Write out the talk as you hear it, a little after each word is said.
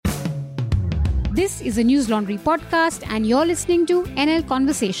This is a News Laundry podcast, and you're listening to NL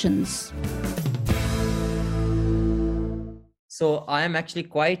Conversations. So I am actually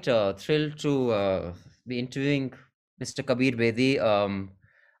quite thrilled to be interviewing Mr. Kabir Bedi.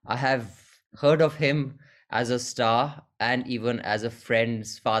 I have heard of him as a star and even as a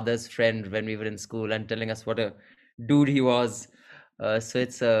friend's father's friend when we were in school, and telling us what a dude he was. So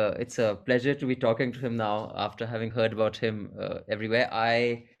it's a pleasure to be talking to him now after having heard about him everywhere.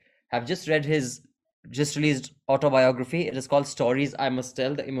 I have just read his just released autobiography. It is called Stories I Must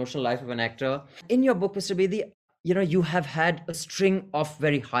Tell: The Emotional Life of an Actor. In your book, Mr. Bedi, you have had a string of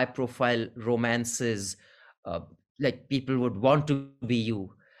very high profile romances, uh, like People Would Want to Be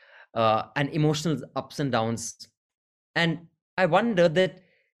You, and emotional ups and downs. And I wonder that,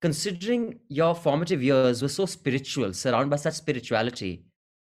 considering your formative years were so spiritual, surrounded by such spirituality,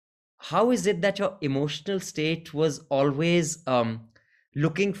 how is it that your emotional state was always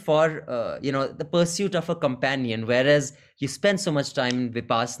looking for the pursuit of a companion, whereas you spent so much time in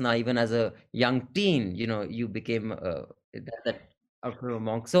Vipassana even as a young teen? You became that outcome of a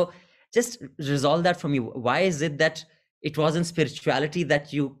monk. So just resolve that for me. Why is it that it wasn't spirituality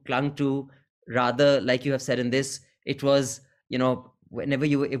that you clung to, rather, like you have said in this, it was, whenever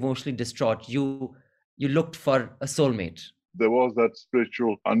you were emotionally distraught, you looked for a soulmate? There was that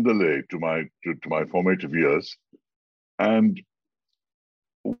spiritual underlay to my formative years, and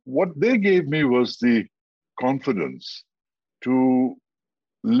what they gave me was the confidence to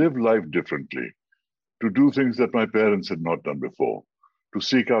live life differently, to do things that my parents had not done before, to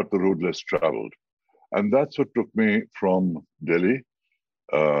seek out the road less traveled. And that's what took me from Delhi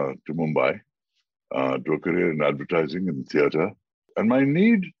to Mumbai, to a career in advertising and theater. And my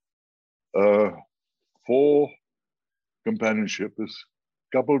need for companionship is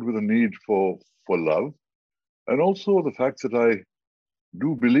coupled with a need for love, and also the fact that I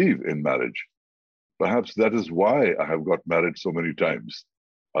do believe in marriage. Perhaps that is why I have got married so many times.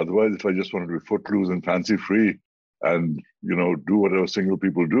 Otherwise, if I just wanted to be footloose and fancy free and, do whatever single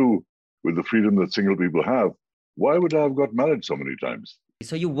people do with the freedom that single people have, why would I have got married so many times?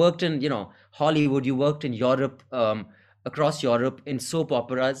 So you worked in, Hollywood, you worked in Europe, across Europe in soap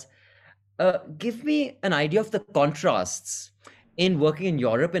operas. Give me an idea of the contrasts in working in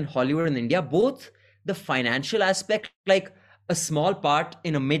Europe and Hollywood and India, both the financial aspect, like a small part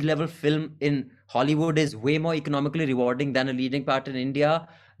in a mid-level film in Hollywood is way more economically rewarding than a leading part in India,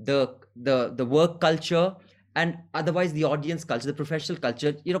 the work culture, and otherwise the audience culture, the professional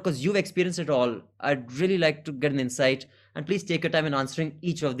culture, because you've experienced it all. I'd really like to get an insight, and please take your time in answering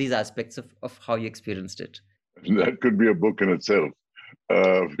each of these aspects of how you experienced it. That could be a book in itself,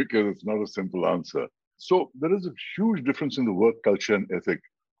 because it's not a simple answer. So there is a huge difference in the work culture and ethic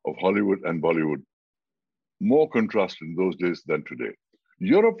of Hollywood and Bollywood. More contrast in those days than today.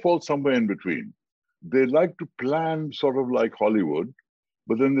 Europe falls somewhere in between. They like to plan sort of like Hollywood,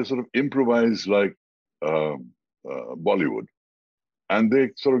 but then they sort of improvise like Bollywood. And they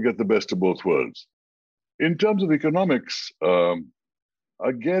sort of get the best of both worlds. In terms of economics,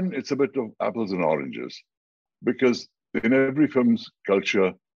 again, it's a bit of apples and oranges, because in every film's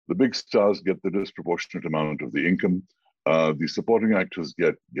culture, the big stars get the disproportionate amount of the income. The supporting actors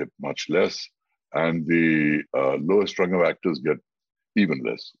get much less, and the lowest rung of actors get even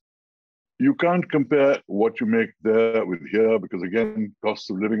less. You can't compare what you make there with here, because again, costs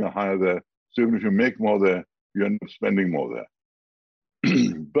of living are higher there. So even if you make more there, you end up spending more there.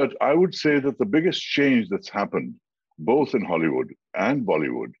 But I would say that the biggest change that's happened, both in Hollywood and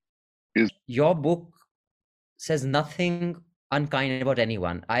Bollywood, is... Your book says nothing unkind about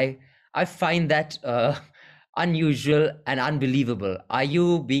anyone. I find that unusual and unbelievable. Are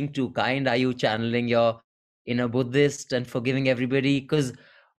you being too kind? Are you channeling your inner Buddhist and forgiving everybody? Because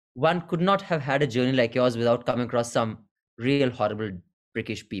one could not have had a journey like yours without coming across some real horrible,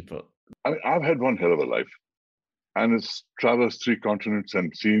 prickish people. I've had one hell of a life, and it's traversed 3 continents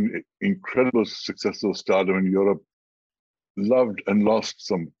and seen incredible successful stardom in Europe, loved and lost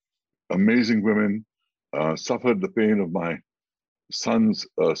some amazing women, suffered the pain of my son's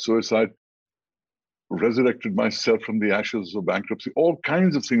suicide, resurrected myself from the ashes of bankruptcy, all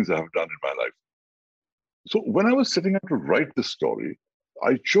kinds of things I have done in my life. So when I was setting out to write this story,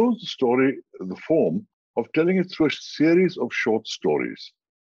 I chose the form of telling it through a series of short stories.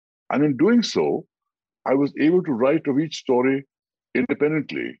 And in doing so, I was able to write of each story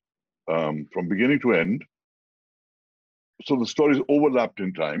independently, from beginning to end. So the stories overlapped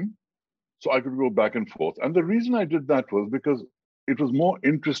in time, so I could go back and forth. And the reason I did that was because it was more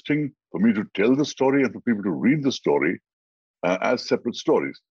interesting for me to tell the story and for people to read the story as separate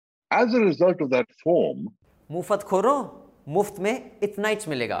stories. As a result of that form, मुफ्त खोरो, मुफ्त में इतना ही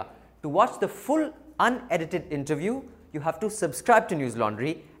मिलेगा. To watch the full unedited interview, you have to subscribe to News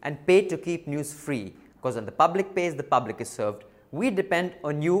Laundry and pay to keep news free. Because when the public pays, the public is served. We depend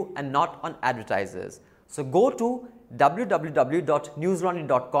on you and not on advertisers. So go to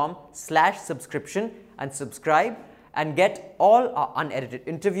www.newslaundry.com/subscription and subscribe and get all our unedited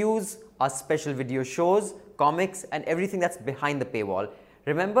interviews, our special video shows, comics, and everything that's behind the paywall.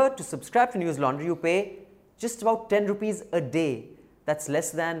 Remember, to subscribe to News Laundry, you pay just about 10 rupees a day. That's less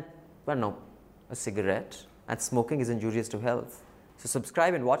than, well, no, a cigarette. And smoking is injurious to health. So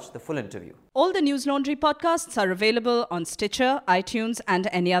subscribe and watch the full interview. All the News Laundry podcasts are available on Stitcher, iTunes, and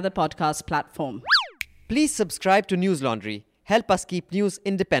any other podcast platform. Please subscribe to News Laundry. Help us keep news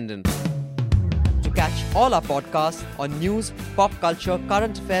independent. To catch all our podcasts on news, pop culture,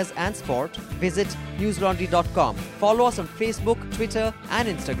 current affairs, and sport, visit newslaundry.com. Follow us on Facebook, Twitter, and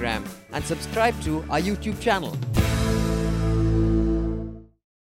Instagram, and subscribe to our YouTube channel.